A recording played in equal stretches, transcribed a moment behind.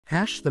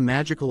The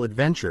magical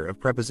adventure of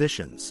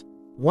prepositions.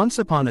 Once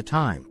upon a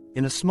time,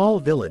 in a small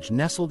village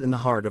nestled in the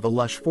heart of a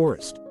lush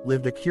forest,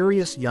 lived a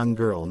curious young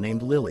girl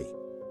named Lily.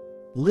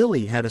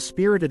 Lily had a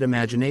spirited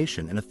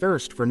imagination and a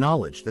thirst for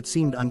knowledge that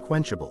seemed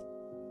unquenchable.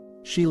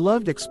 She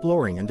loved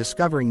exploring and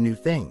discovering new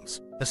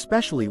things,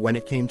 especially when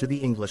it came to the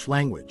English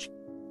language.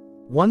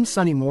 One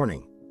sunny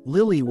morning,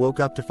 Lily woke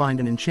up to find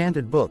an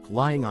enchanted book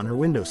lying on her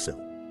windowsill.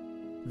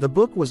 The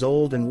book was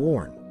old and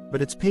worn,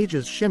 but its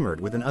pages shimmered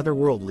with an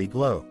otherworldly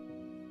glow.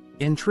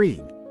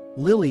 Intrigued,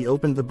 Lily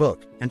opened the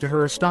book, and to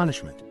her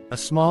astonishment, a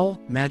small,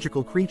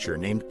 magical creature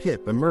named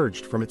Pip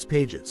emerged from its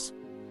pages.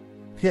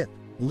 "Pip,"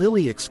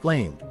 Lily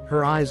exclaimed,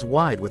 her eyes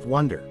wide with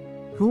wonder.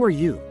 "Who are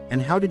you,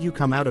 and how did you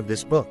come out of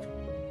this book?"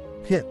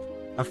 Pip,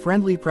 a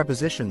friendly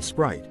preposition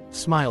sprite,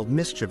 smiled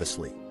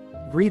mischievously.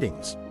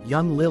 "Greetings,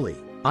 young Lily.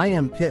 I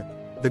am Pip,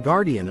 the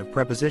guardian of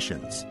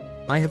prepositions.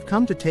 I have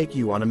come to take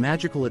you on a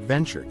magical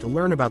adventure to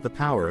learn about the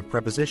power of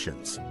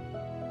prepositions."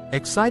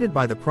 Excited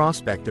by the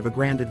prospect of a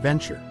grand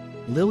adventure,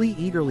 Lily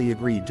eagerly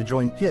agreed to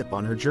join Pip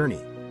on her journey.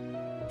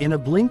 In a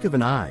blink of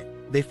an eye,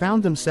 they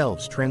found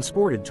themselves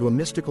transported to a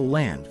mystical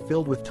land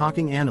filled with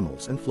talking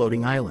animals and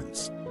floating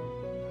islands.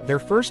 Their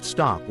first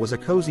stop was a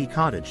cozy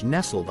cottage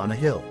nestled on a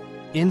hill.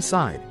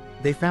 Inside,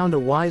 they found a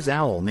wise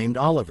owl named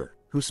Oliver,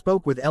 who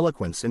spoke with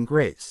eloquence and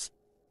grace.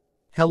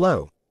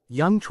 "Hello,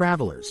 young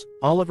travelers,"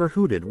 Oliver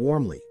hooted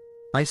warmly.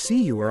 "I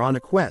see you are on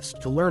a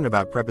quest to learn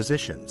about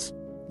prepositions.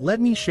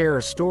 Let me share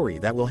a story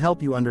that will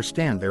help you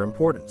understand their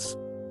importance."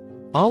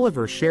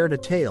 Oliver shared a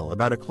tale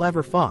about a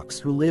clever fox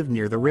who lived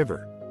near the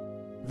river.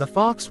 The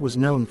fox was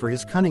known for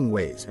his cunning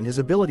ways and his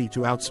ability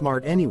to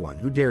outsmart anyone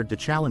who dared to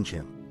challenge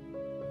him.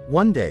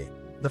 One day,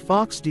 the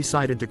fox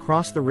decided to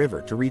cross the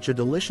river to reach a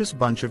delicious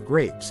bunch of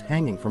grapes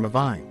hanging from a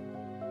vine.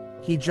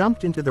 He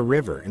jumped into the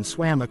river and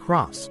swam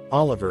across,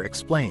 Oliver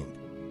explained.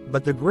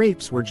 But the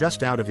grapes were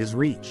just out of his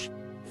reach.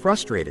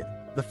 Frustrated,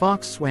 the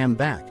fox swam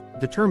back,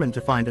 determined to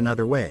find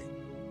another way.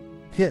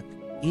 Pip,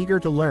 eager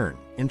to learn,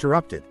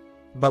 interrupted.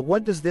 "But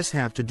what does this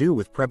have to do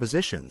with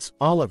prepositions,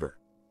 Oliver?"